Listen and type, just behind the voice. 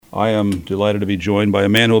I am delighted to be joined by a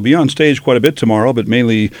man who will be on stage quite a bit tomorrow, but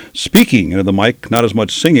mainly speaking into the mic, not as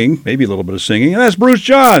much singing, maybe a little bit of singing, and that's Bruce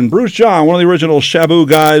John. Bruce John, one of the original Shaboo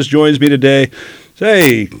guys, joins me today.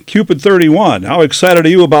 Say, Cupid 31, how excited are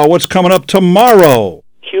you about what's coming up tomorrow?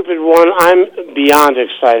 Cupid 1, I'm beyond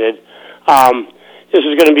excited. This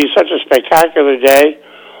is going to be such a spectacular day.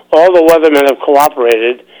 All the weathermen have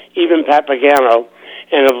cooperated, even Pat Pagano,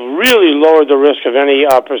 and have really lowered the risk of any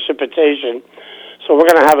precipitation. So we're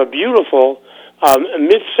going to have a beautiful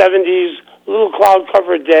mid-70s, little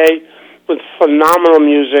cloud-covered day with phenomenal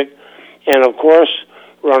music. And, of course,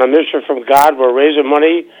 we're on a mission from God. We're raising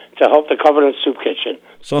money to help the Covenant Soup Kitchen.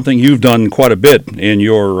 Something you've done quite a bit in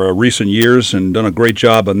your recent years and done a great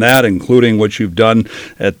job on that, including what you've done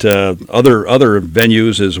at other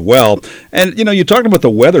venues as well. And, you know, you talked about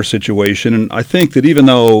the weather situation, and I think that even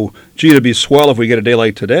though, gee, it'd be swell if we get a day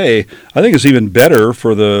like today, I think it's even better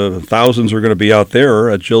for the thousands who are going to be out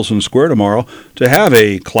there at Gilson Square tomorrow to have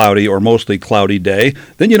a cloudy or mostly cloudy day.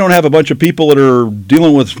 Then you don't have a bunch of people that are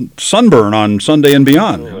dealing with sunburn on Sunday and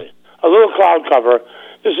beyond. Absolutely. A little cloud cover.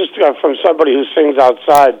 This is from somebody who sings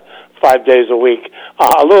outside 5 days a week.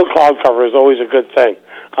 A little cloud cover is always a good thing.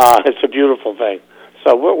 It's a beautiful thing.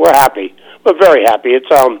 So we're happy. We're very happy. It's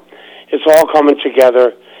all coming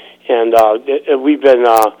together, and we've been.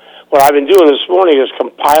 What I've been doing this morning is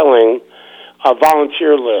compiling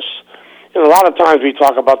volunteer lists. And a lot of times we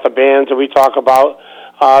talk about the bands and we talk about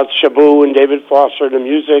Shaboo and David Foster and the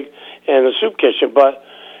music and the soup kitchen, but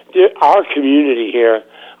our community here.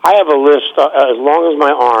 I have a list as long as my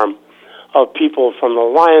arm of people from the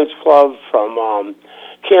Lions Club, from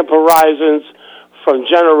Camp Horizons, from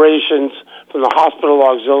Generations, from the Hospital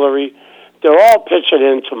Auxiliary. They're all pitching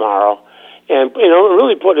in tomorrow and, you know,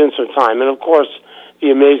 really putting in some time. And, of course, the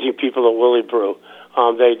amazing people at Willie Brew.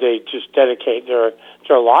 They just dedicate their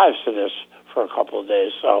lives to this for a couple of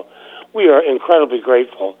days. So we are incredibly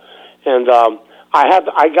grateful. And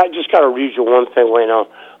I just got to read you one thing, Wayno.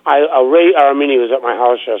 Ray Armini was at my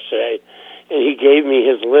house yesterday, and he gave me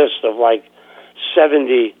his list of like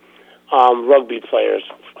 70 rugby players,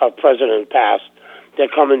 present and past, that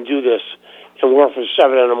come and do this and work from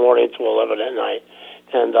 7 in the morning to 11 at night.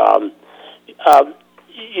 And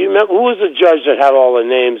you remember who was the judge that had all the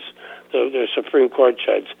names, the Supreme Court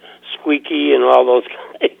judge, Squeaky and all those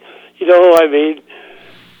guys? You know who I mean?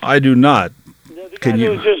 I do not. The guy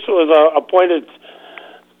who was appointed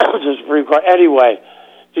to the Supreme Court. Anyway.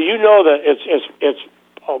 Do you know that it's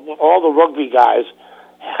all the rugby guys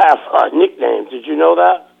have nicknames? Did you know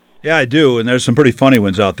that? Yeah, I do, and there's some pretty funny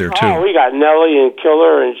ones out there, too. Oh, we got Nelly and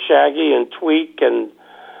Killer and Shaggy and Tweak and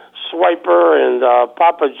Swiper and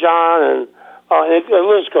Papa John, and the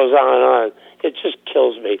list goes on and on. It just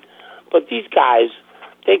kills me. But these guys,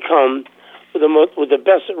 they come with the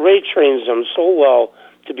best. Ray trains them so well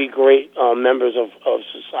to be great members of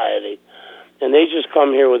society. And they just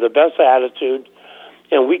come here with the best attitude.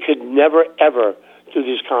 And we could never, ever do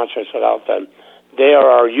these concerts without them. They are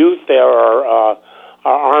our youth. They are our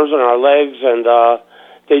arms and our legs, and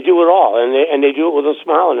they do it all. And they do it with a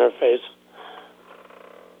smile on their face.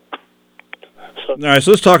 All right,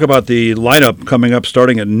 so let's talk about the lineup coming up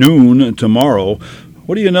starting at noon tomorrow.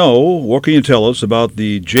 What do you know? What can you tell us about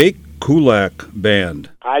the Jake Kulak Band?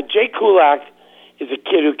 Jake Kulak is a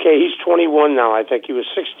kid who came. He's 21 now, I think. He was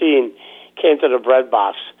 16, came to the Bread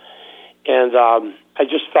Box. And I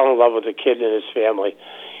just fell in love with the kid and his family.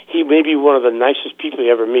 He may be one of the nicest people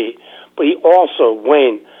you ever meet, but he also,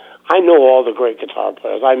 Wayne, I know all the great guitar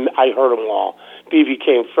players. I heard them all. B.B.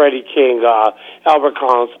 King, Freddie King, Albert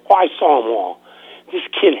Collins. Oh, I saw them all. This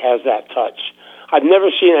kid has that touch. I've never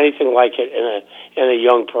seen anything like it in a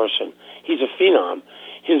young person. He's a phenom.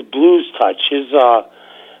 His blues touch, it's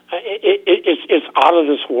out of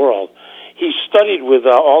this world. He studied with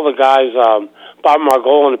all the guys, Bob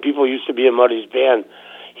Margol and the people who used to be in Muddy's band.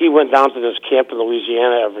 He went down to this camp in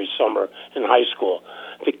Louisiana every summer in high school.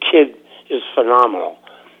 The kid is phenomenal.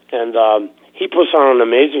 And he puts on an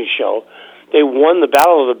amazing show. They won the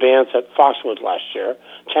Battle of the Bands at Foxwoods last year,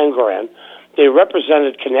 10 grand. They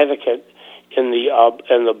represented Connecticut in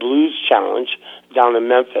the Blues Challenge down in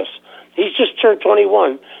Memphis. He's just turned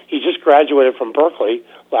 21. He just graduated from Berkeley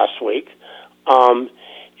last week.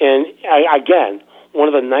 Again, one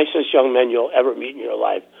of the nicest young men you'll ever meet in your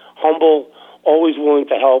life. Humble, always willing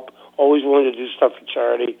to help, always willing to do stuff for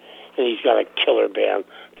charity, and he's got a killer band.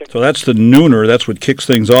 So that's the nooner. That's what kicks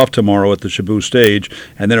things off tomorrow at the Shaboo stage.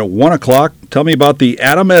 And then at 1 o'clock, tell me about the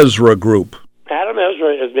Adam Ezra Group. Adam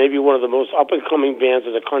Ezra is maybe one of the most up-and-coming bands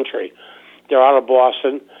in the country. They're out of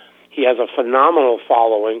Boston. He has a phenomenal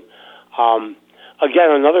following.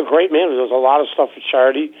 again, another great man who does a lot of stuff for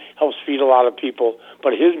charity, helps feed a lot of people.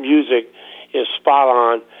 But his music is spot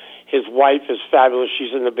on. His wife is fabulous.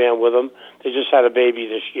 She's in the band with him. They just had a baby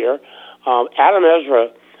this year. Adam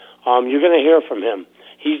Ezra, you're going to hear from him.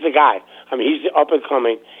 He's the guy. I mean, he's the up and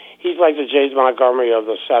coming. He's like the James Montgomery of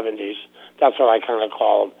the 70s. That's what I kind of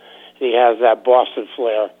call him. And he has that Boston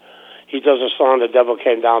flair. He does a song, The Devil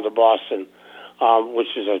Came Down to Boston, which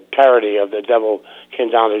is a parody of The Devil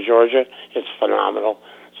Came Down to Georgia. It's phenomenal.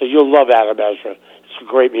 So you'll love Adam Ezra. It's a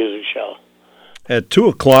great music show. At 2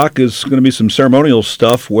 o'clock is going to be some ceremonial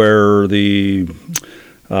stuff where the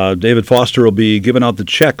David Foster will be giving out the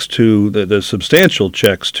checks to, the substantial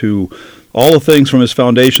checks to all the things from his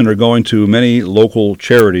foundation are going to many local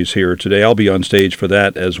charities here today. I'll be on stage for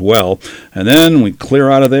that as well. And then we clear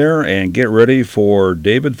out of there and get ready for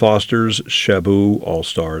David Foster's Shaboo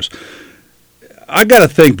All-Stars. I got to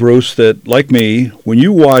think, Bruce, that like me, when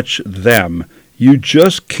you watch them, you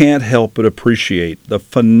just can't help but appreciate the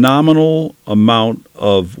phenomenal amount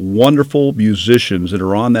of wonderful musicians that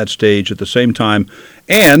are on that stage at the same time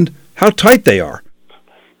and how tight they are.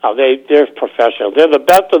 Oh, they're professional. They're the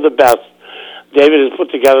best of the best. David has put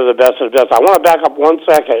together the best of the best. I want to back up 1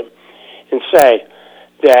 second and say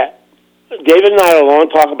that David and I had a long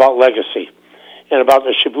talk about legacy and about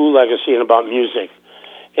the Shaboo legacy and about music.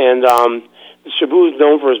 And Shaboo is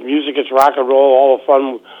known for his music. It's rock and roll, all the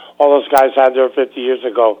fun all those guys had there 50 years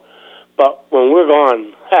ago. But when we're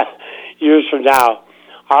gone, years from now,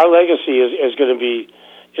 our legacy is going to be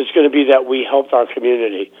that we helped our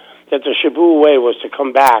community. That the Shaboo way was to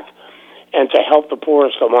come back and to help the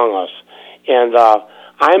poorest among us. And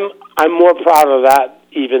I'm more proud of that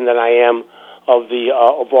even than I am of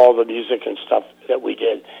all the music and stuff that we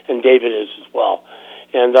did, and David is as well.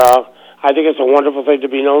 And I think it's a wonderful thing to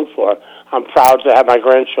be known for. I'm proud to have my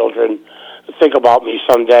grandchildren think about me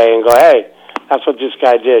someday and go, hey, that's what this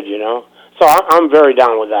guy did, you know. So I'm very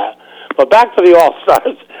down with that. But back to the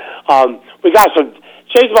All-Stars. We got some.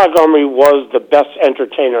 James Montgomery was the best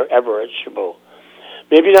entertainer ever at Shaboo.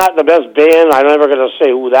 Maybe not the best band. I'm never going to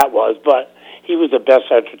say who that was, but he was the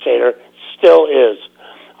best entertainer. Still is.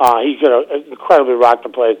 He could incredibly rock the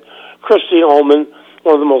place. Christine Ullman,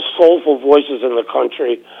 one of the most soulful voices in the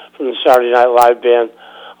country from the Saturday Night Live band.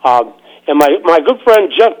 And my good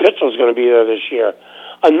friend Jeff Pitchell is going to be there this year.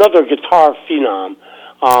 Another guitar phenom.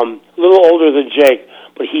 A little older than Jake,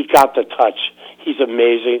 but he got the touch. He's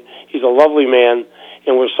amazing. He's a lovely man,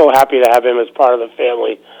 and we're so happy to have him as part of the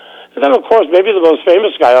family. And then, of course, maybe the most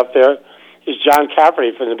famous guy up there is John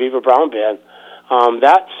Cafferty from the Beaver Brown Band.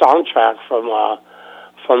 That soundtrack from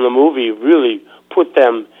the movie really put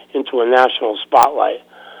them into a national spotlight.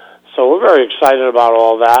 So we're very excited about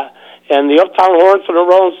all that. And the Uptown Horns and the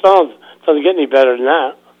Rolling Stones, doesn't get any better than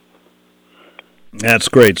that. That's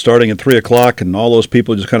great. Starting at 3 o'clock, and all those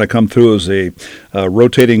people just kind of come through as a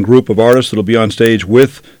rotating group of artists that will be on stage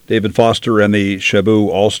with David Foster and the Shaboo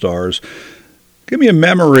All-Stars. Give me a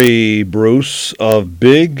memory, Bruce, of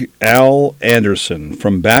Big Al Anderson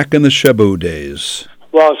from back in the Shaboo days.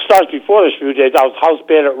 Well, it starts before the Shaboo days. I was house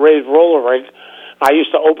band at Ray's Roller Rink. I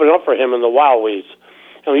used to open up for him in the Wild Weeds,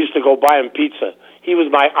 and we used to go buy him pizza. He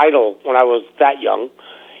was my idol when I was that young.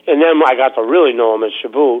 And then I got to really know him at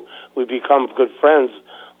Shaboo. We've become good friends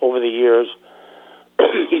over the years.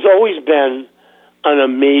 He's always been an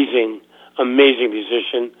amazing, amazing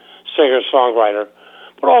musician, singer, songwriter,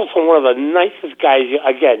 but also one of the nicest guys,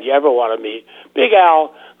 again, you ever want to meet. Big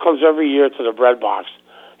Al comes every year to the bread box.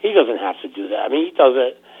 He doesn't have to do that. I mean, he does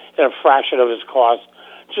it at a fraction of his cost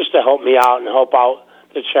just to help me out and help out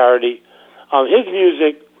the charity. His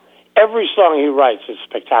music, every song he writes is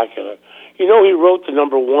spectacular. You know, he wrote the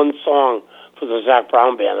 #1 song for the Zac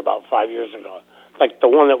Brown Band about 5 years ago, like the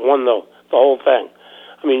one that won the whole thing.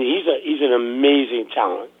 I mean, he's an amazing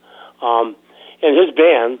talent. And his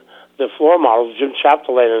band, the Floor Models, Jim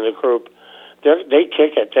Chapdelaine and the group, they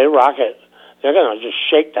kick it, they rock it. They're gonna just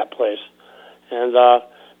shake that place. And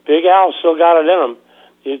Big Al still got it in him.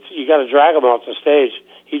 You got to drag him off the stage.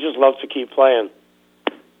 He just loves to keep playing.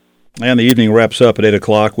 And the evening wraps up at 8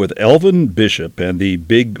 o'clock with Elvin Bishop and the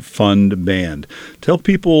Big Fund Band. Tell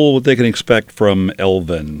people what they can expect from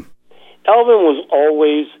Elvin. Elvin was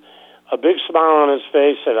always a big smile on his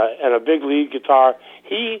face and a big lead guitar.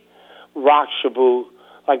 He rocked Shaboo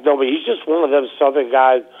like nobody. He's just one of them Southern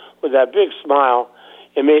guys with that big smile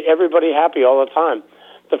and made everybody happy all the time.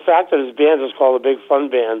 The fact that his band is called the Big Fun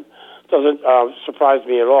Band doesn't surprise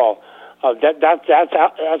me at all.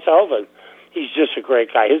 That's Elvin. He's just a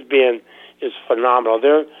great guy. His band is phenomenal.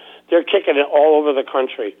 They're kicking it all over the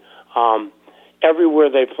country. Everywhere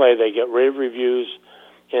they play, they get rave reviews,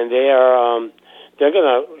 and they are they're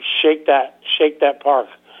going to shake that park,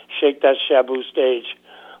 shake that Shaboo stage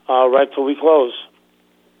right till we close.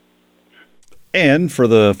 And for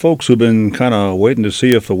the folks who've been kind of waiting to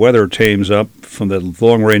see if the weather tames up from the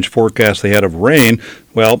long-range forecast they had of rain,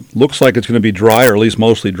 well, looks like it's going to be dry, or at least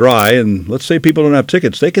mostly dry. And let's say people don't have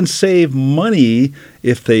tickets. They can save money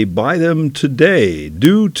if they buy them today.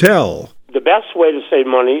 Do tell. The best way to save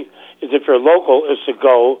money is, if you're local, is to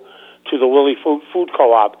go to the Willie Food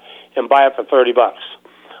Co-op and buy it for $30.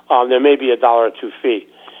 There may be $1 or $2 fee.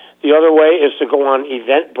 The other way is to go on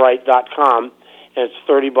eventbrite.com, and it's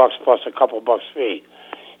 $30 plus a couple bucks fee.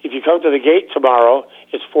 If you come to the gate tomorrow,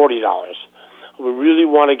 it's $40. We really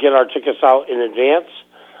want to get our tickets out in advance.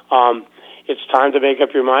 It's time to make up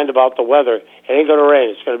your mind about the weather. It ain't going to rain.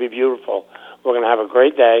 It's going to be beautiful. We're going to have a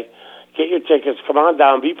great day. Get your tickets. Come on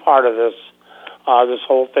down. Be part of this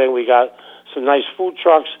whole thing. We got some nice food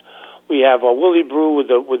trucks. We have a Willie Brew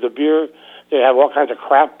with the beer. They have all kinds of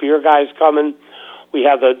craft beer guys coming. We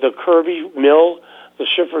have the Kirby Mill. The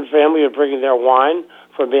Schifrin family are bringing their wine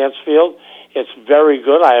from Mansfield. It's very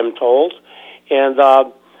good, I am told. And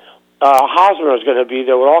Hosmer is going to be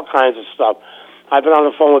there with all kinds of stuff. I've been on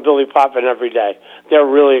the phone with Billy Potvin every day. They're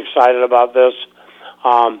really excited about this.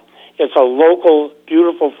 It's a local,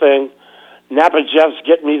 beautiful thing. Napa Jeff's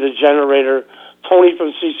getting me the generator. Tony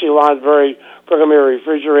from CC Lonsbury bringing me a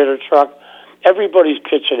refrigerator truck. Everybody's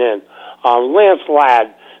pitching in. Lance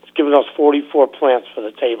Ladd is giving us 44 plants for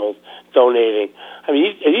the tables, donating. I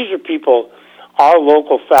mean, these are people, our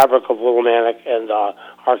local fabric of Willimantic and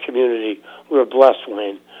our community. We're blessed,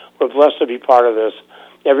 Wayne. We're blessed to be part of this.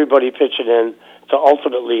 Everybody pitching in to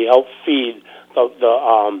ultimately help feed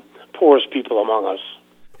the poorest people among us.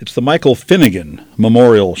 It's the Michael Finnegan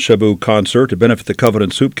Memorial Shaboo Concert to benefit the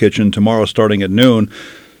Covenant Soup Kitchen tomorrow starting at noon.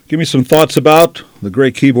 Give me some thoughts about the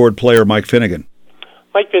great keyboard player Mike Finnegan.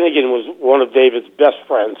 Mike Finnegan was one of David's best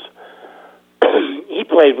friends. He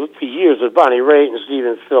played for years with Bonnie Raitt and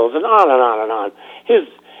Stephen Stills, and on and on and on.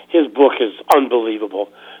 His book is unbelievable.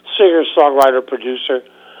 Singer, songwriter, producer,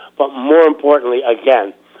 but more importantly,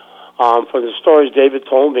 again, from the stories David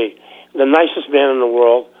told me, the nicest man in the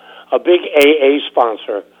world, a big AA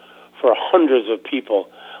sponsor for hundreds of people,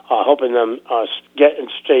 helping them get and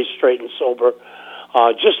stay straight and sober.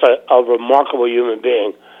 Just a remarkable human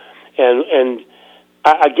being. And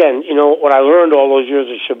again, you know, what I learned all those years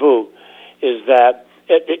at Shaboo is that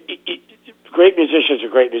great musicians are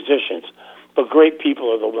great musicians, but great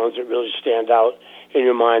people are the ones that really stand out in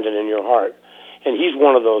your mind and in your heart. And he's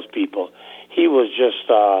one of those people. He was just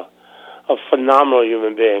a phenomenal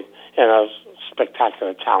human being and a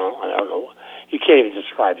spectacular talent. I don't know. You can't even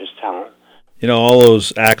describe his talent. You know, all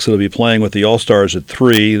those acts that will be playing with the All-Stars at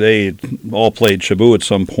 3, they all played Shaboo at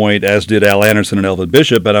some point, as did Al Anderson and Elvin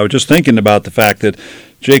Bishop. But I was just thinking about the fact that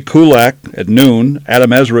Jake Kulak at noon,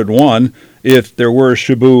 Adam Ezra at 1, if there were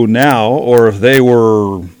Shaboo now, or if they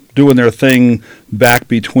were doing their thing back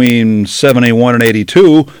between 71 and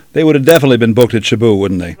 82, they would have definitely been booked at Shaboo,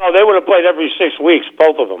 wouldn't they? No, they would have played every 6 weeks,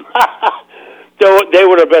 both of them. They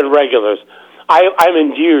would have been regulars. I'm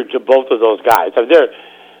endeared to both of those guys.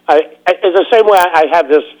 It's the same way I have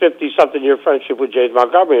this 50-something-year friendship with James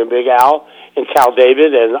Montgomery and Big Al and Cal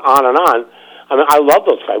David and on and on. I mean, I love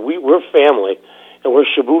those guys. We're family, and we're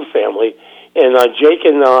Shaboo family. And Jake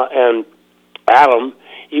and Adam,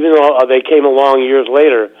 even though they came along years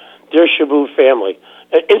later, they're Shaboo family.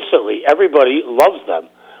 And instantly, everybody loves them,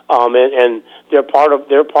 and they're part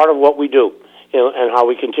of what we do, you know, and how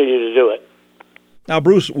we continue to do it. Now,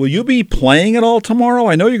 Bruce, will you be playing at all tomorrow?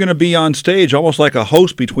 I know you're going to be on stage almost like a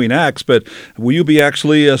host between acts, but will you be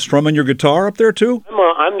actually strumming your guitar up there, too?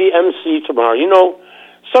 I'm the MC tomorrow. You know,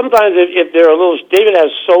 sometimes if they're a little... David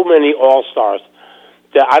has so many all-stars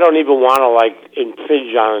that I don't even want to, like,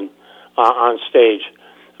 infringe on stage.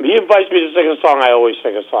 If he invites me to sing a song, I always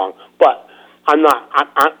sing a song. But I'm not...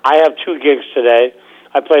 I have 2 gigs today.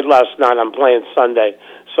 I played last night. I'm playing Sunday.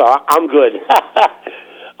 So I'm good.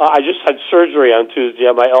 I just had surgery on Tuesday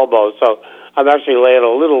on my elbow, so I'm actually laying a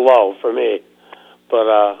little low for me. But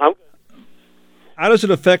I'm. How does it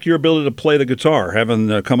affect your ability to play the guitar, having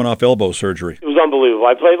coming off elbow surgery? It was unbelievable.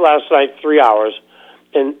 I played last night 3 hours,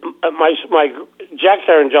 and my Jack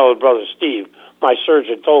Carangelo's brother Steve, my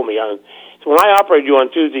surgeon, told me when I operate you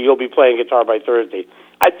on Tuesday, you'll be playing guitar by Thursday.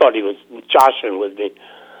 I thought he was joshing with me.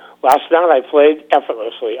 Last night I played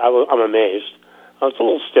effortlessly. I'm amazed. It's a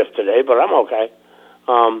little stiff today, but I'm okay.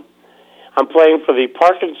 I'm playing for the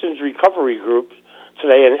Parkinson's Recovery Group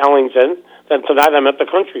today in Ellington. Then tonight I'm at the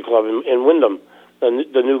Country Club in Wyndham,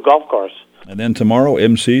 the new golf course. And then tomorrow,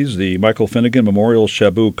 MC's the Michael Finnegan Memorial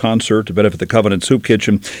Shaboo Concert to benefit the Covenant Soup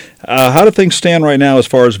Kitchen. How do things stand right now as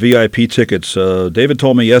far as VIP tickets? David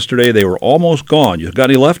told me yesterday they were almost gone. You got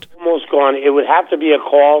any left? Almost gone. It would have to be a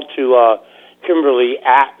call to Kimberly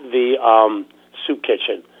at the Soup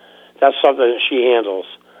Kitchen. That's something that she handles.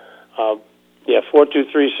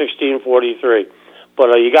 423-1643.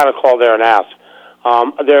 But you got to call there and ask.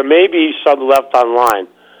 There may be some left online.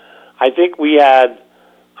 I think we had,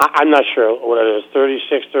 I'm not sure what it is,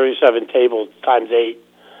 36, 37 tables times 8.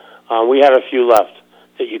 We had a few left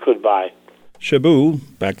that you could buy. Shaboo,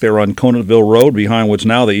 back there on Conantville Road, behind what's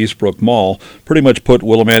now the Eastbrook Mall, pretty much put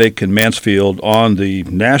Willimantic and Mansfield on the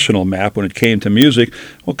national map when it came to music.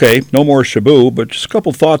 Okay, no more Shaboo, but just a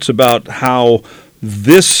couple thoughts about how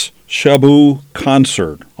this Shaboo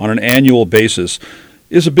concert on an annual basis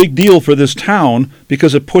is a big deal for this town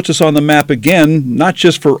because it puts us on the map again, not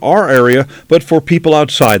just for our area, but for people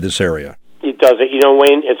outside this area. It does it. You know,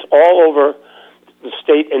 Wayne, it's all over the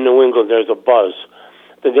state in New England. There's a buzz.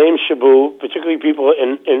 The name Shaboo, particularly people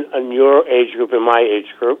in your age group, in my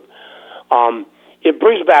age group, it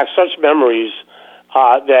brings back such memories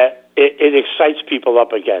that it excites people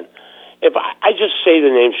up again. If I just say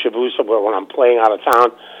the name Shaboo somewhere when I'm playing out of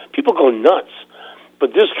town, people go nuts.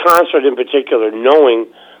 But this concert in particular, knowing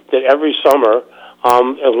that every summer,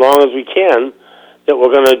 as long as we can, that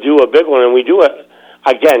we're going to do a big one, and we do it,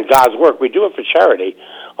 again, God's work, we do it for charity,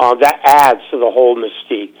 that adds to the whole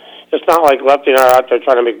mystique. It's not like Lefty and I are out there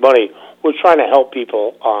trying to make money. We're trying to help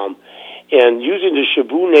people. And using the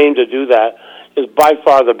Shaboo name to do that is by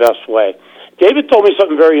far the best way. David told me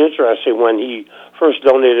something very interesting when he first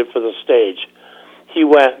donated for the stage. He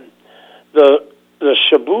went, the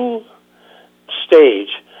Shaboo stage,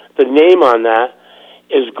 the name on that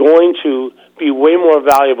is going to be way more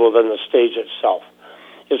valuable than the stage itself.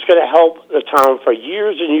 It's going to help the town for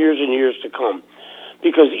years and years and years to come.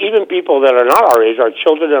 Because even people that are not our age, our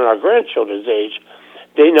children and our grandchildren's age,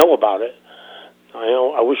 they know about it.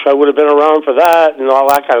 I wish I would have been around for that and all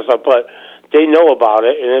that kind of stuff, but they know about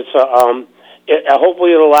it, and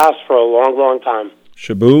hopefully it'll last for a long, long time.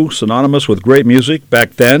 Shaboo, synonymous with great music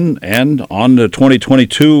back then and on to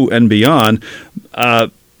 2022 and beyond.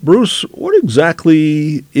 Bruce, what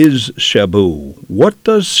exactly is Shaboo? What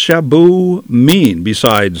does Shaboo mean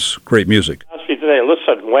besides great music? Today,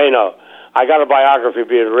 listen, Wayno, I got a biography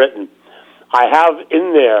being written. I have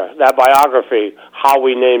in there that biography how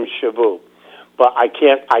we named Shaboo, but I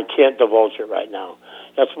can't divulge it right now.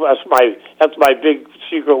 That's my big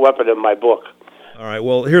secret weapon in my book. All right,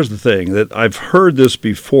 well, here's the thing, that I've heard this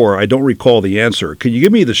before. I don't recall the answer. Can you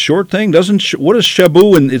give me the short thing? What is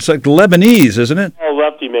Shaboo? And it's like Lebanese, isn't it? Oh,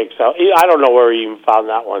 Lefty makes out. I don't know where he even found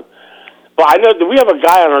that one. But I know that we have a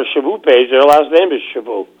guy on our Shaboo page. Their last name is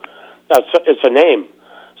Shaboo. It's a name.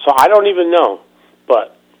 So I don't even know.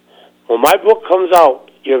 But when my book comes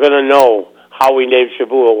out, you're going to know how we named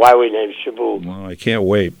Shaboo or why we named Shaboo. Well, I can't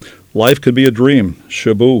wait. Life could be a dream.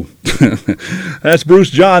 Shaboo. That's Bruce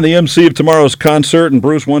John, the MC of tomorrow's concert. And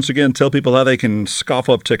Bruce, once again, tell people how they can scoff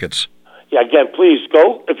up tickets. Yeah, again, please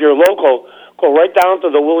go. If you're local, go right down to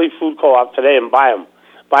the Willie Food Co-op today and buy them.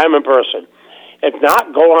 Buy them in person. If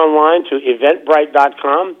not, go online to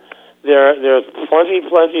eventbrite.com. There's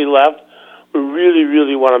plenty left. We really,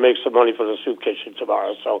 really want to make some money for the Soup Kitchen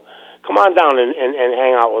tomorrow. So come on down and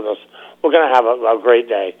hang out with us. We're going to have a great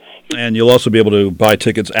day. And you'll also be able to buy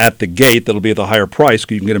tickets at the gate. That'll be at the higher price.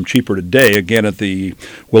 You can get them cheaper today, again, at the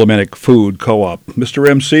Willimantic Food Co-op. Mr.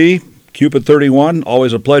 MC, Cupid 31,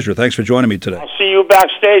 always a pleasure. Thanks for joining me today. I'll see you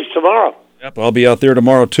backstage tomorrow. Yep, I'll be out there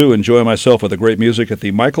tomorrow, too, enjoying myself with the great music at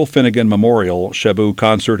the Michael Finnegan Memorial Shaboo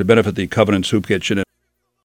Concert to benefit the Covenant Soup Kitchen.